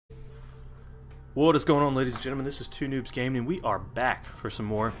What is going on, ladies and gentlemen? This is Two Noobs Gaming, and we are back for some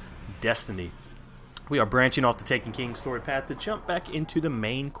more Destiny. We are branching off the Taken King story path to jump back into the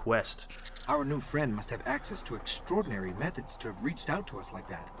main quest. Our new friend must have access to extraordinary methods to have reached out to us like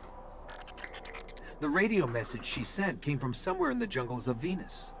that. The radio message she sent came from somewhere in the jungles of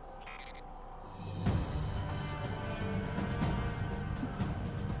Venus.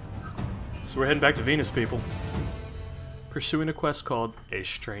 So we're heading back to Venus, people. Pursuing a quest called A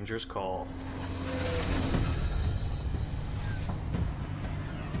Stranger's Call.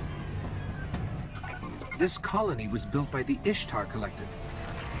 This colony was built by the Ishtar Collective.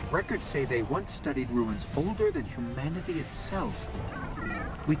 Records say they once studied ruins older than humanity itself.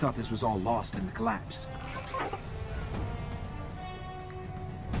 We thought this was all lost in the collapse.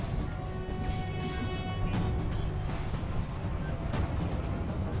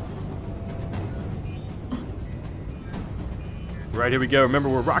 Right, here we go. Remember,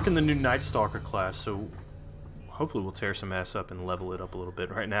 we're rocking the new Night Stalker class, so hopefully we'll tear some ass up and level it up a little bit.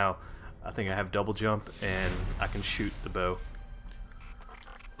 Right now, I think I have double jump, and I can shoot the bow.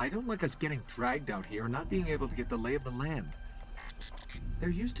 I don't like us getting dragged out here and not being able to get the lay of the land. There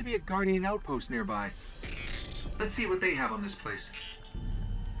used to be a Guardian outpost nearby. Let's see what they have on this place.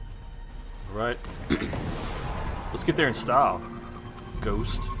 Alright. Let's get there in style.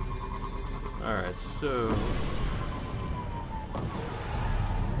 Ghost. Alright, so...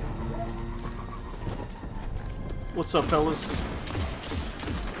 what's up, fellas?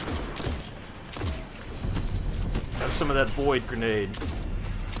 Have some of that void grenade.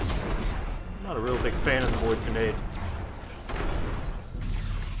 I'm not a real big fan of the void grenade.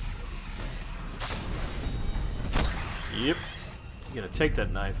 Yep. I'm gonna take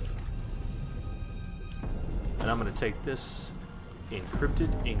that knife. And I'm gonna take this encrypted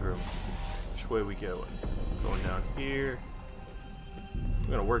Ingram. Which way we going? Going down here. I'm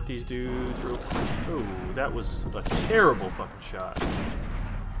gonna work these dudes real quick. Oh, that was a terrible fucking shot.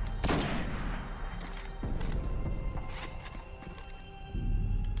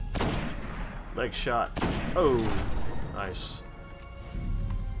 Leg shot. Oh, nice.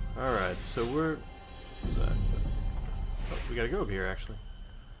 Alright, so we're... oh, we gotta go over here, actually.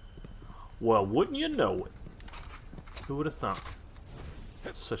 Well, wouldn't you know it? Who would have thunk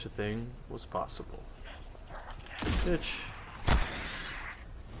such a thing was possible? Bitch.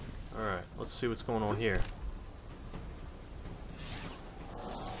 Alright, let's see what's going on here.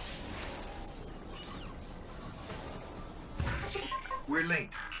 We're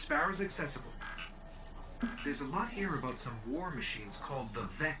late. Sparrow's accessible. There's a lot here about some war machines called the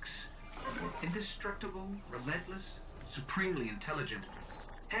Vex. Indestructible, relentless, supremely intelligent.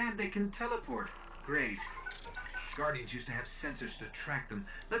 And they can teleport. Great. Guardians used to have sensors to track them.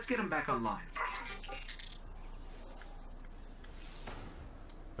 Let's get them back online.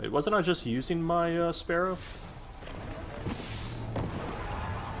 Wait, wasn't I just using my Sparrow?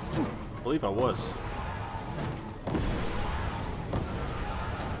 I believe I was.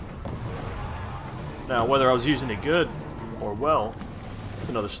 Now, whether I was using it good or well, it's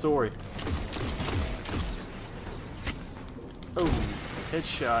another story. Oh,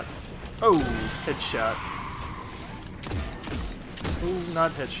 headshot. Oh, headshot. Oh,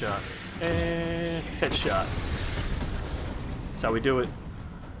 not headshot. And headshot. That's how we do it.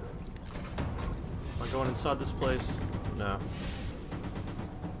 Am I going inside this place? No.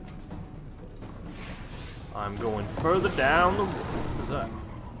 I'm going further down the road. What is that?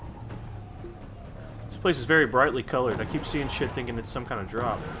 This place is very brightly colored. I keep seeing shit thinking it's some kind of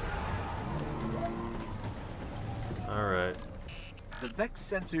drop. Alright. The Vex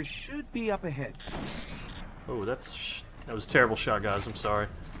sensors should be up ahead. Oh, that was a terrible shot, guys. I'm sorry.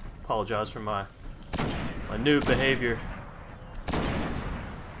 Apologize for my noob behavior.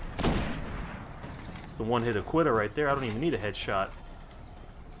 It's the one-hit quitter right there. I don't even need a headshot.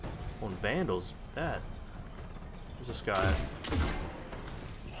 On Vandals, that. Where's this guy?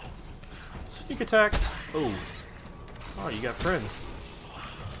 Sneak attack. Oh. Oh, you got friends.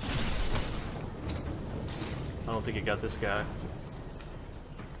 I don't think it got this guy.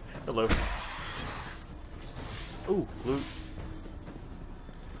 Hello. Ooh, loot.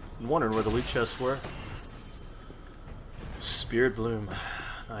 I'm wondering where the loot chests were. Spirit Bloom.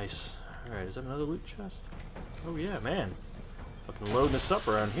 Nice. Alright, is that another loot chest? Oh yeah, man. Fucking loading this up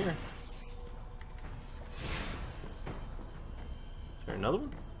around here. Is there another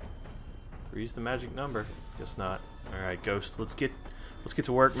one? Three's the magic number. Guess not. Alright, Ghost, let's get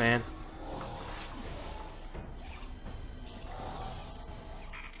to work, man.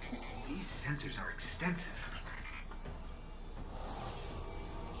 These sensors are extensive.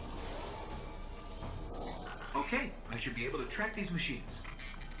 Okay, I should be able to track these machines.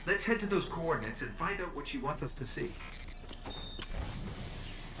 Let's head to those coordinates and find out what she wants us to see.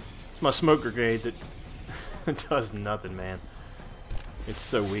 It's my smoke grenade that does nothing, man. It's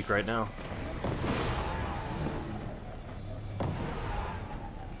so weak right now.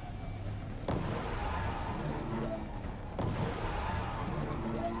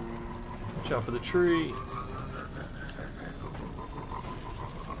 Watch out for the tree.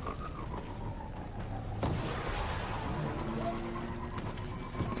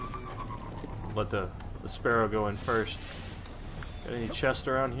 Let the sparrow go in first. Got any chest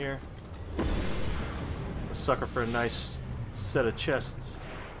around here? A sucker for a nice set of chests.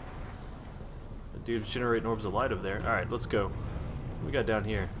 The dude's generating orbs of light over there. Alright, let's go. What we got down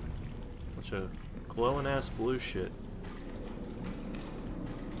here? Bunch of glowing ass blue shit.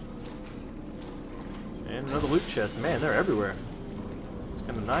 And another loot chest. Man, they're everywhere. It's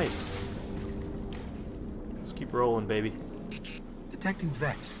kinda nice. Let's keep rolling, baby. Detecting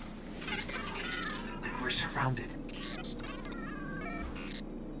Vex. We're surrounded.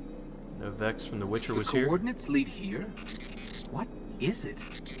 No Vex from The Witcher was The here. coordinates lead here? What is it?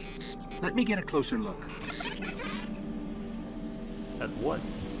 Let me get a closer look. At what?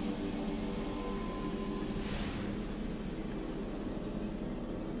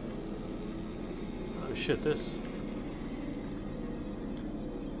 Oh shit, this.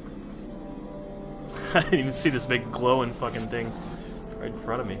 I didn't even see this big glowing fucking thing right in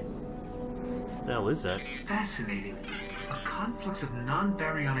front of me. What the hell is that? Fascinating. A conflux of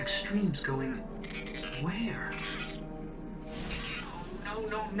non-baryonic streams going... where?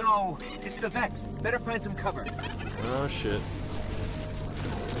 No. It's the Vex. Better find some cover. Oh shit.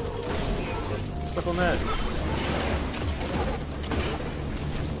 Stuck on that.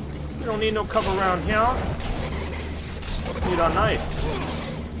 We don't need no cover around here. We need our knife.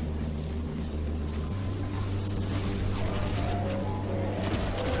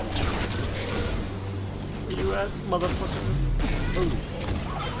 Where you at, motherfucker? Ooh.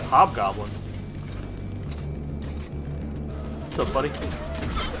 Hobgoblin. What's up, buddy?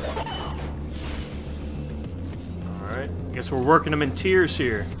 Alright. Guess we're working them in tiers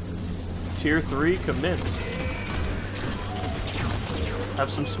here. Tier 3, commence. Have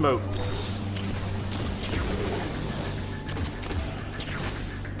some smoke.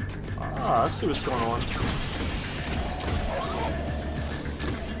 Ah, I see what's going on.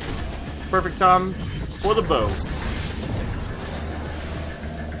 Perfect time for the bow.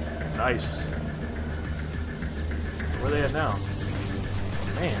 Nice. Where are they at now?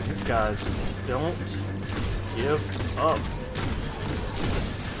 Man, these guys don't give up.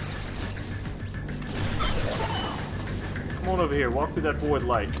 Come on over here, walk through that void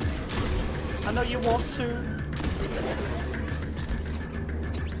light. I know you want to.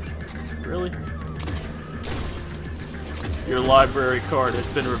 Really? Your library card has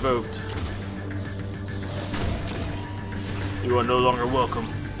been revoked. You are no longer welcome.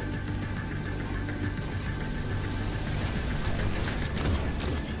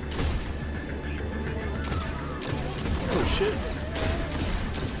 Oh shit.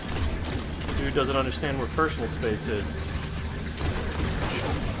 Dude doesn't understand where personal space is.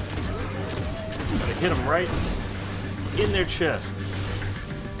 Gotta hit him right in their chest.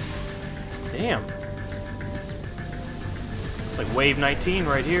 Damn. It's like wave 19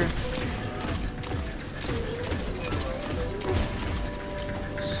 right here.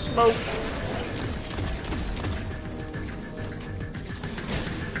 Smoke.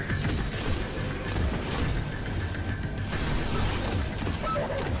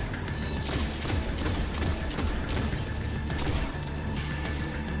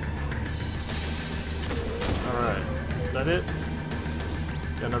 Alright. Is that it?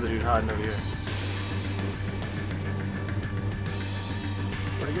 Got another dude hiding over here.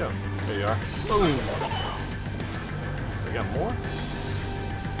 Where'd he go? There you are. Boom! We got more?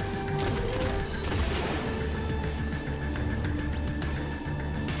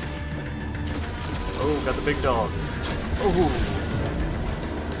 Oh, got the big dog. Oh!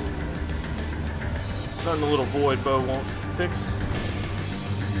 Nothing a little void bow won't fix.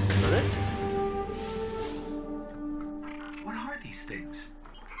 Is that it? What are these things?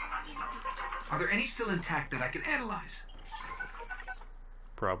 Are there any still intact that I can analyze?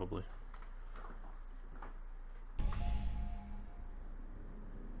 Probably.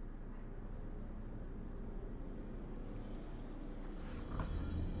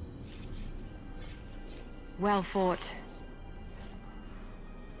 Well fought.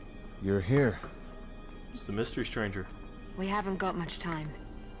 You're here. It's the mystery stranger. We haven't got much time.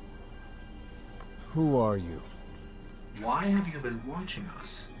 Who are you? Why have you been watching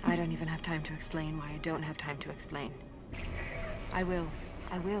us? I don't even have time to explain why I don't have time to explain. I will.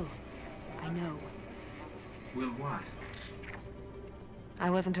 I will. I know. Will what? I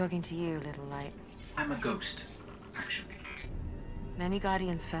wasn't talking to you, little light. I'm a ghost, actually. Many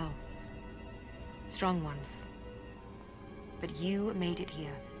guardians fell. Strong ones. But you made it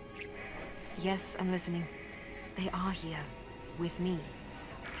here. Yes, I'm listening. They are here. With me.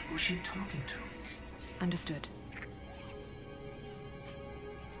 Who's she talking to? Understood.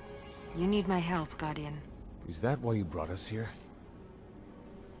 You need my help, Guardian. Is that why you brought us here?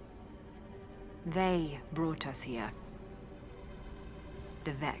 They brought us here.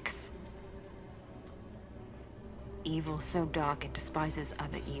 The Vex. Evil so dark it despises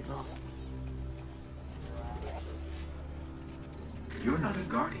other evil. You're not a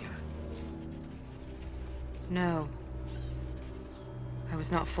guardian. No. I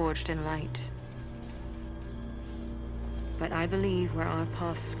was not forged in light. But I believe where our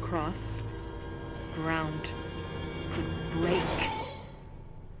paths cross, ground could break.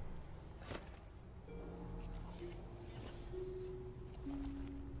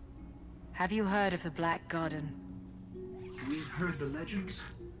 Have you heard of the Black Garden? We've heard the legends.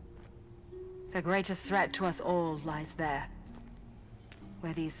 The greatest threat to us all lies there.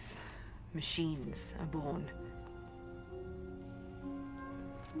 Where these machines are born.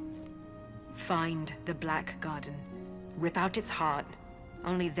 Find the Black Garden. Rip out its heart.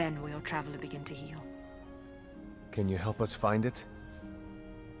 Only then will your traveler begin to heal. Can you help us find it?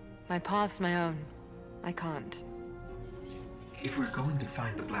 My path's my own. I can't. If we're going to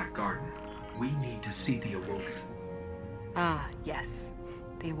find the Black Garden, we need to see the Awoken. Ah, yes.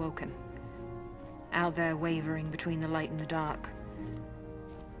 The Awoken. Out there wavering between the light and the dark.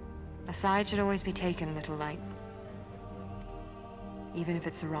 A side should always be taken, little light. Even if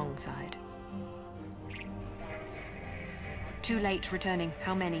it's the wrong side. Too late returning.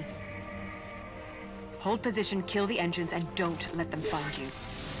 How many? Hold position, kill the engines, and don't let them find you.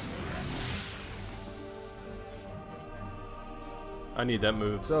 I need that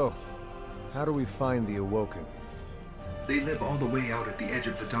move. So, how do we find the Awoken? They live all the way out at the edge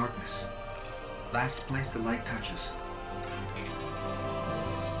of the darkness. Last place the light touches.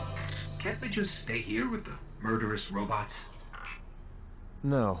 Can't we just stay here with the murderous robots?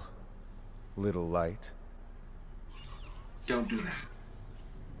 No. Little light. Don't do that.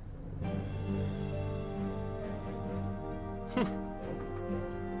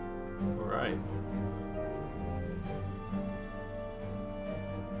 Alright.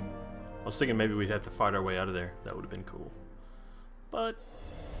 I was thinking maybe we'd have to fight our way out of there. That would have been cool. But,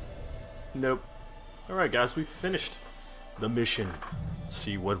 nope. Alright guys, we finished the mission.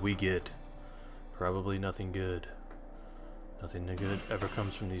 See what we get. Probably nothing good. Nothing good ever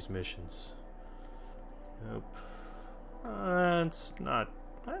comes from these missions. Nope. It's not...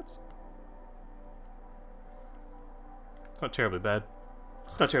 That's not terribly bad.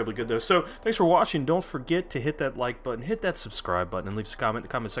 It's not terribly good though. So thanks for watching. Don't forget to hit that like button, hit that subscribe button, and leave us a comment in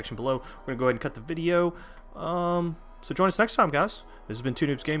the comment section below. We're gonna go ahead and cut the video. So join us next time, guys. This has been Two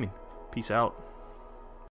Noobs Gaming. Peace out.